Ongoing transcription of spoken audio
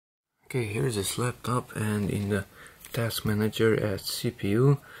Okay, here's this laptop, and in the task manager at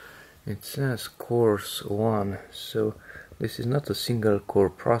CPU it says cores 1, so this is not a single core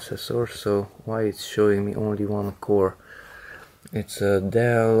processor, so why it's showing me only one core? It's a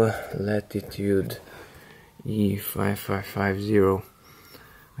Dell Latitude E5550.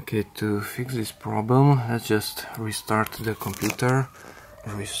 Okay, to fix this problem, let's just restart the computer,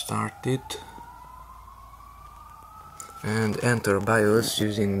 restart it, and enter BIOS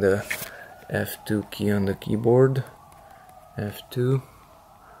using the F2 key on the keyboard. F2.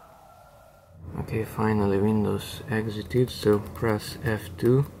 Okay, finally Windows exited, so press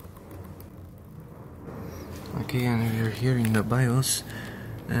F2. Okay, and we're here in the BIOS,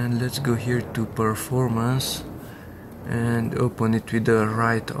 and let's go here to Performance and open it with the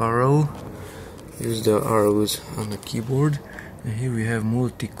right arrow. Use the arrows on the keyboard, and here we have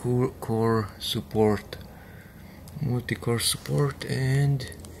multi-core support. Multi-core support,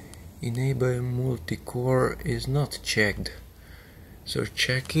 and enable multi-core is not checked, so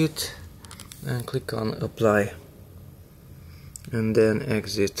check it and click on apply and then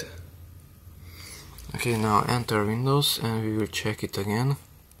exit. Okay, now enter Windows and we will check it again.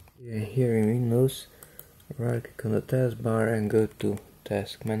 Here in Windows, right click on the taskbar and go to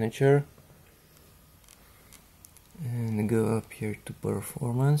task manager and go up here to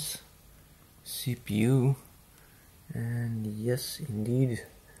performance, CPU, and yes, indeed,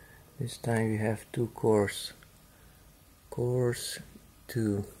 this time we have two cores, cores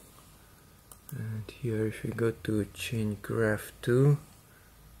 2. And here if we go to change graph 2,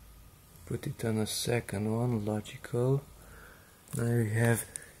 put it on a second one, logical. Now we have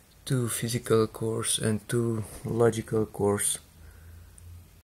two physical cores and two logical cores.